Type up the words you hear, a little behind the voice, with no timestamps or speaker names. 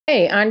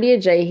Hey, Ondia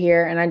J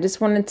here, and I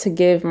just wanted to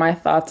give my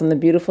thoughts on the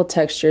Beautiful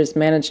Textures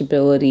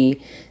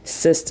Manageability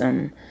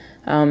System.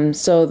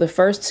 So the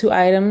first two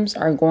items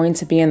are going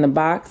to be in the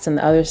box, and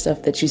the other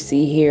stuff that you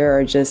see here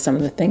are just some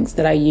of the things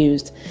that I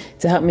used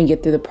to help me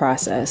get through the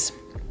process.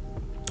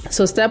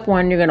 So step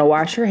one, you're going to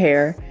wash your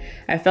hair.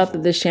 I felt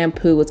that the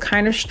shampoo was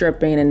kind of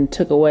stripping and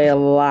took away a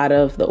lot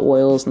of the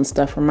oils and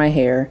stuff from my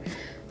hair.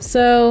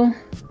 So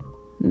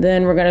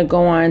then we're going to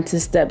go on to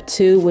step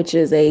two, which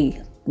is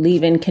a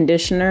leave-in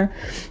conditioner.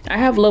 I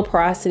have low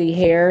porosity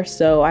hair,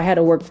 so I had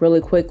to work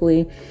really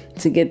quickly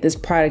to get this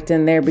product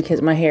in there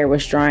because my hair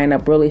was drying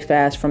up really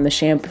fast from the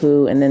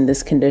shampoo and then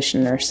this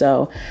conditioner.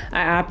 So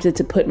I opted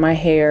to put my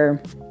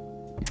hair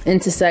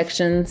into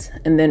sections,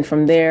 and then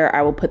from there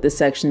I will put the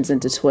sections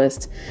into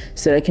twists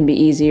so that it can be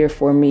easier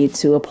for me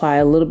to apply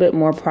a little bit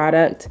more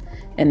product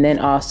and then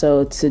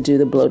also to do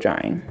the blow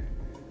drying.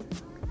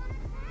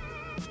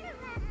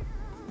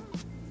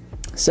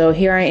 So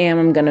here I am,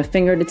 I'm gonna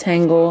finger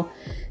detangle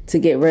to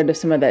get rid of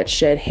some of that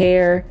shed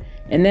hair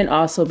and then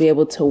also be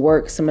able to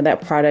work some of that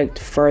product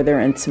further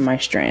into my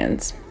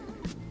strands.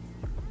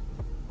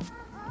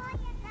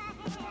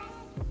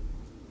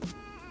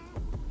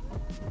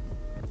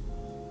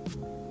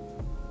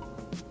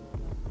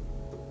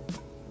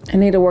 I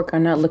need to work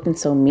on not looking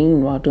so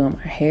mean while doing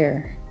my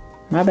hair.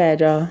 My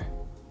bad, y'all.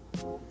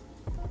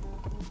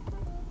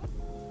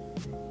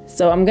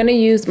 So I'm gonna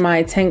use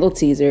my Tangle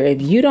Teaser.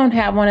 If you don't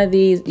have one of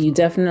these, you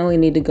definitely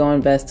need to go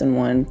invest in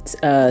one.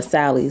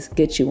 Sally's,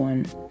 get you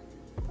one.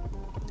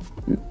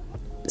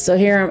 So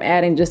here I'm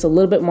adding just a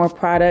little bit more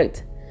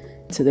product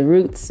to the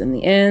roots and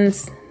the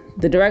ends.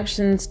 The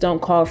directions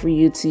don't call for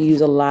you to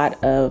use a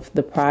lot of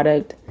the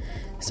product,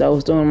 so I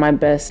was doing my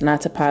best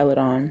not to pile it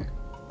on.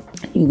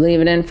 You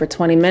leave it in for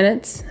 20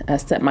 minutes. I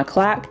set my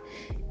clock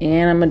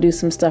and I'm gonna do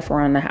some stuff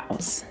around the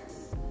house.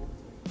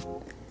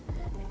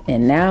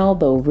 And now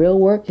the real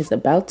work is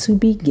about to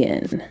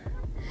begin.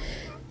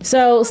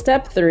 So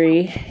step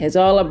three is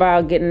all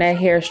about getting that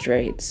hair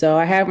straight. So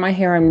I have my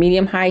hair on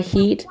medium-high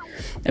heat.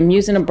 I'm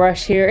using a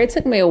brush here. It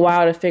took me a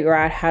while to figure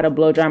out how to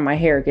blow dry my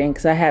hair again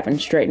because I haven't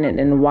straightened it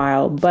in a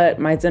while, but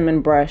my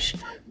Zenman brush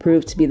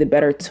proved to be the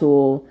better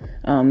tool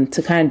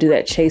to kind of do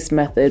that chase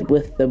method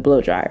with the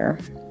blow dryer.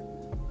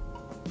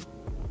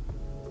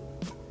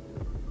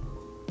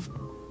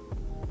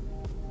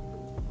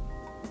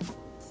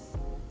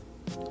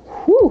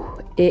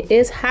 It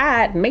is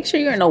hot. Make sure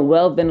you're in a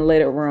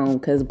well-ventilated room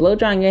because blow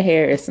drying your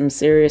hair is some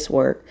serious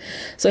work.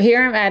 So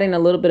here I'm adding a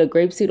little bit of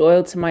grapeseed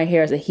oil to my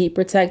hair as a heat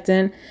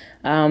protectant.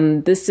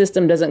 This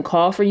system doesn't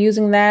call for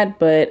using that,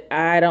 but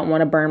I don't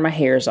want to burn my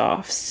hairs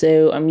off.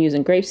 So I'm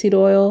using grapeseed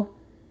oil.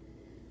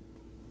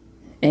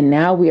 And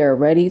now we are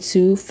ready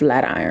to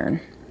flat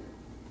iron.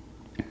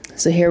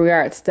 So here we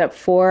are at step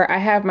four. I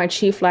have my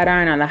Chi flat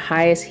iron on the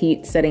highest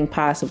heat setting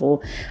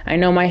possible. I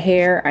know my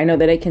hair, I know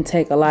that it can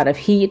take a lot of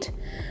heat.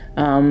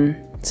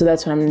 So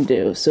that's what I'm gonna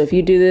do. So if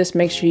you do this,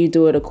 make sure you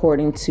do it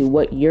according to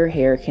what your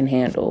hair can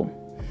handle.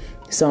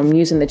 So I'm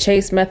using the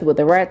chase method with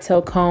the rat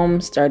tail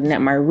comb, starting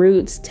at my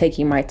roots,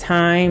 taking my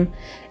time,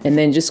 and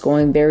then just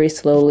going very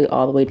slowly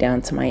all the way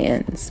down to my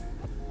ends.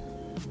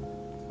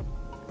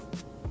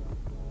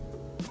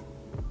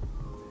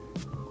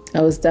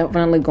 I was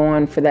definitely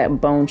going for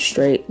that bone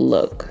straight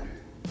look.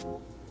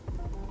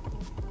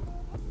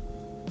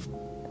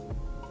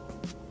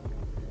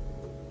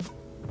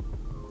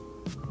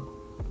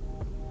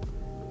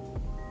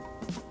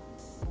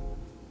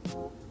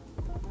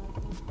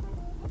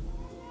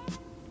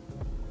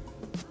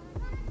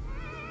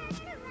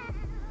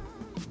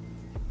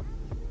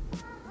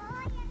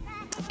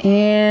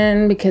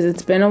 And because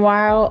it's been a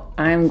while,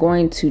 I'm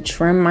going to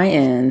trim my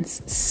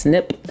ends.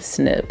 Snip,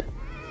 snip.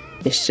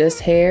 It's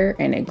just hair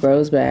and it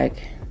grows back.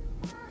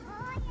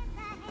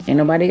 Ain't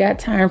nobody got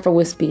time for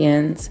wispy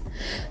ends.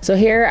 So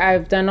here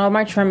I've done all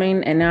my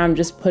trimming and now I'm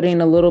just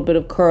putting a little bit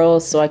of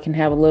curls so I can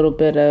have a little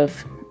bit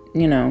of,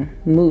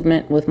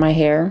 movement with my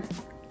hair.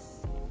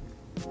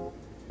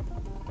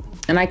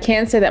 And I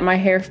can say that my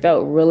hair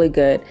felt really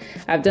good.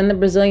 I've done the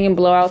Brazilian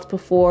blowouts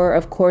before.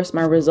 Of course,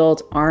 my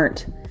results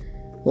aren't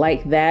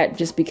like that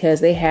just because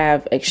they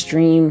have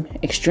extreme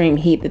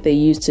heat that they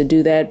use to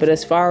do that. But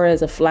as far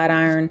as a flat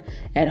iron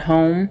at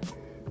home,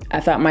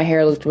 I thought my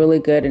hair looked really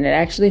good and it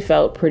actually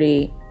felt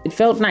it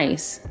felt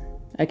nice.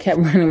 I kept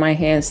running my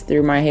hands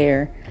through my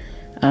hair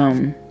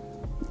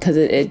because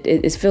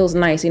it feels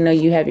nice.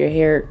 You have your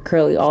hair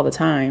curly all the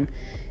time.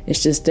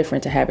 It's just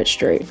different to have it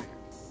straight.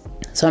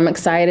 So I'm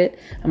excited.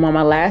 I'm on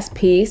my last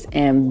piece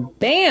and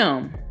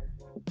bam!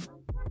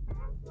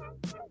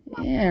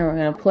 Yeah, we're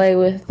gonna play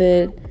with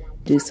it.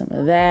 Do some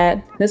of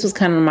that. This was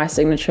kind of my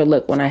signature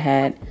look when I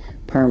had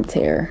permed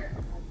hair.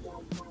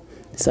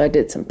 So I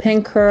did some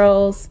pin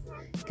curls,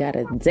 got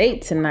a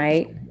date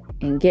tonight,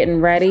 and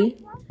getting ready,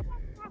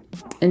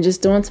 and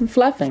just doing some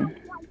fluffing.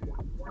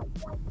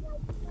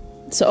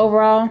 So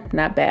overall,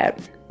 not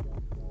bad.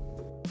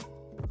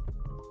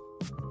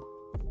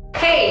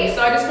 Hey,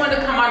 so I just wanted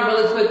to come on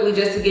really quickly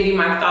just to give you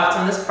my thoughts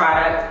on this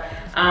product.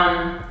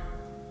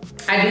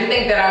 I do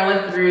think that I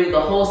went through the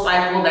whole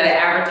cycle that I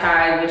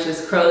advertised, which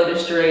is curly to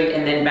straight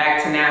and then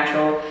back to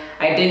natural.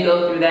 I did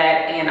go through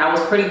that, and I was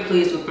pretty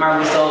pleased with my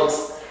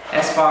results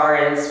as far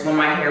as when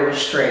my hair was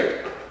straight.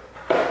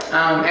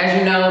 As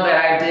you know,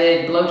 that I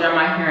did blow dry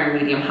my hair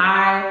in medium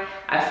high.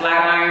 I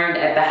flat ironed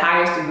at the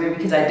highest degree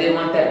because I did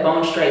want that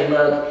bone straight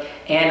look,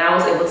 and I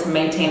was able to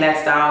maintain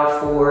that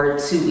style for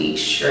 2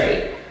 weeks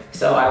straight.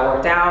 So I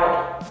worked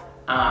out.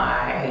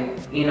 I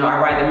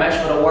ride the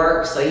Metro to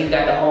work, so you've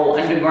got the whole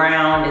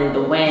underground and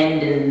the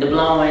wind and the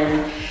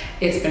blowing.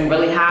 It's been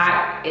really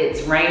hot.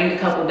 It's rained a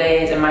couple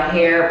days, and my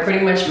hair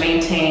pretty much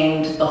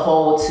maintained the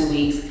whole 2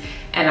 weeks.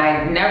 And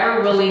I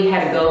never really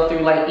had to go through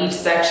like each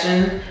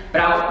section, but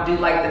I would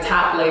do like the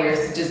top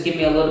layers to just give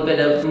me a little bit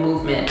of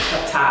movement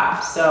up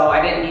top. So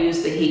I didn't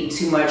use the heat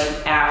too much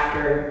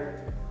after,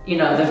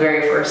 the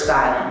very first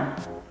styling.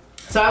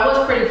 So I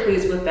was pretty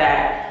pleased with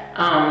that.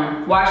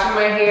 Washing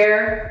my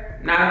hair,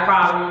 not a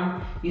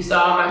problem. You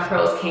saw my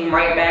curls came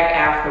right back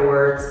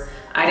afterwards.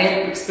 I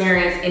didn't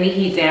experience any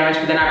heat damage,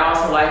 but then I'd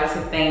also like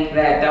to think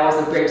that that was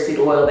the grapeseed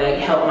oil that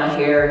helped my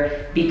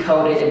hair be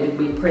coated and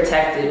be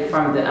protected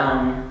from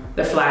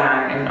the flat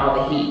iron and all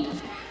the heat.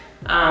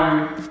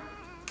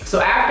 So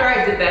after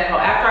I did that,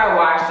 after I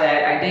washed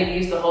that, I did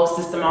use the whole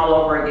system all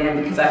over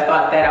again because I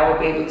thought that I would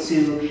be able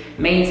to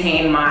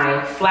maintain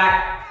my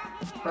flat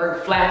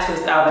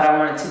twist style that I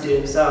wanted to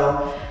do.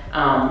 So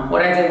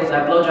what I did was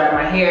I blow dried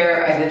my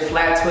hair, I did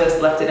flat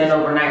twist, left it in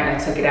overnight,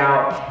 and I took it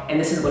out. And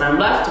this is what I'm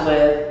left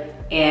with.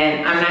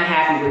 And I'm not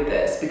happy with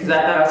this because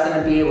I thought I was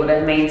gonna be able to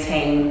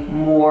maintain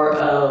more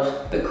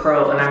of the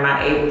curl, and I'm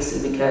not able to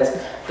because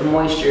the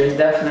moisture is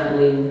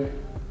definitely,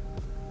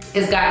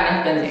 it's gotten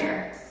up in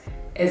there.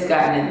 It's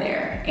gotten in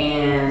there.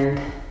 And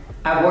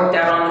I've worked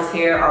out on this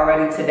hair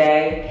already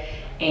today,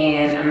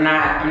 and I'm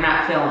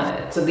not feeling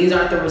it. So these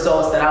aren't the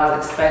results that I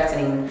was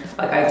expecting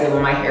like I did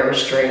when my hair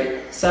was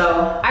straight.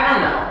 So I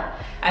don't know.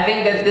 I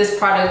think that this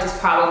product is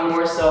probably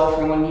more so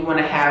for when you want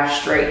to have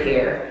straight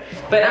hair.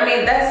 But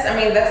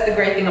that's the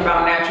great thing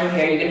about natural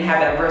hair. You can have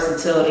that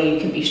versatility. You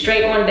can be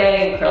straight one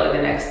day and curly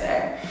the next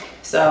day.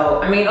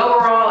 So,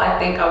 overall, I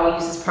think I will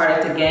use this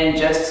product again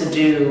just to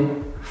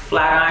do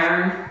flat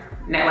iron,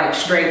 not like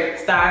straight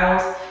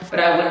styles,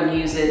 but I wouldn't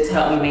use it to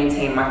help me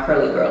maintain my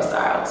curly girl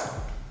styles.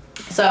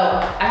 So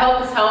I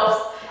hope this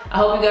helps. I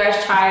hope you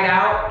guys try it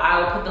out. I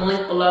will put the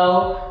link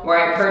below where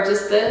I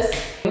purchased this.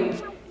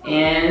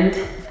 And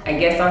I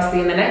guess I'll see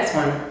you in the next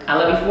one. I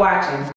love you for watching.